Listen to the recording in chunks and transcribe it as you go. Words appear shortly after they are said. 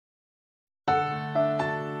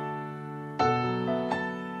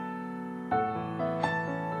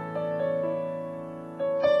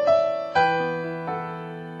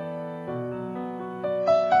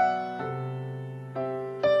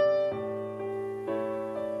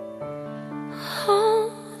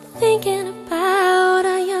thinking about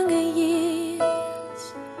our younger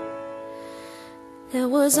years. There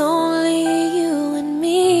was only you and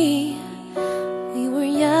me. We were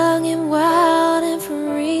young and wild and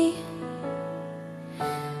free.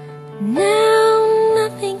 Now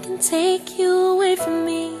nothing can take you away from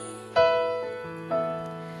me.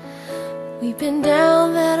 We've been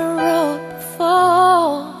down that road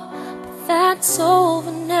before, but that's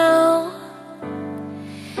over now.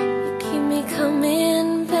 You keep me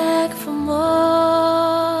coming back for more.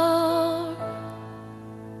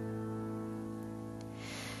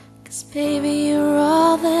 'Cause baby, you're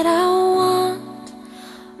all that I want.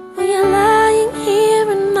 When you're lying here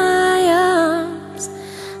in my arms,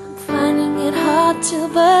 I'm finding it hard to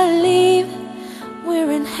believe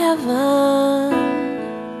we're in heaven.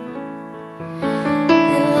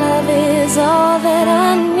 Is all that I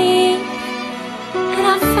need, and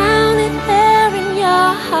I found it there in your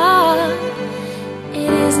heart.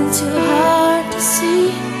 It isn't too hard to see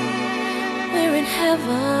we're in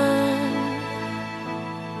heaven.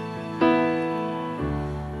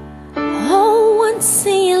 Oh, once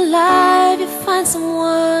in your life you find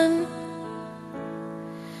someone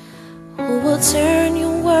who will turn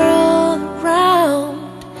your world around,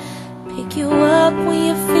 pick you up when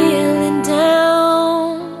you're feeling down.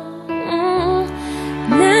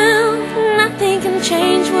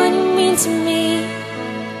 Change what you mean to me.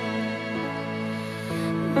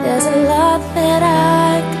 There's a lot that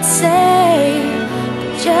I could say,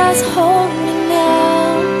 but just hold me now,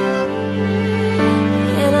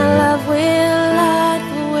 and our love will light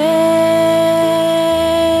the way.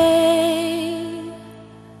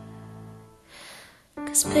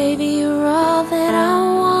 'Cause baby, you're all that I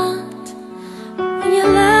want. When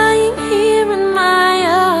you're lying here in my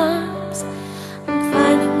arms, I'm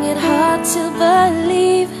finding it hard to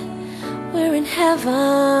believe we're in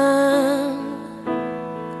heaven.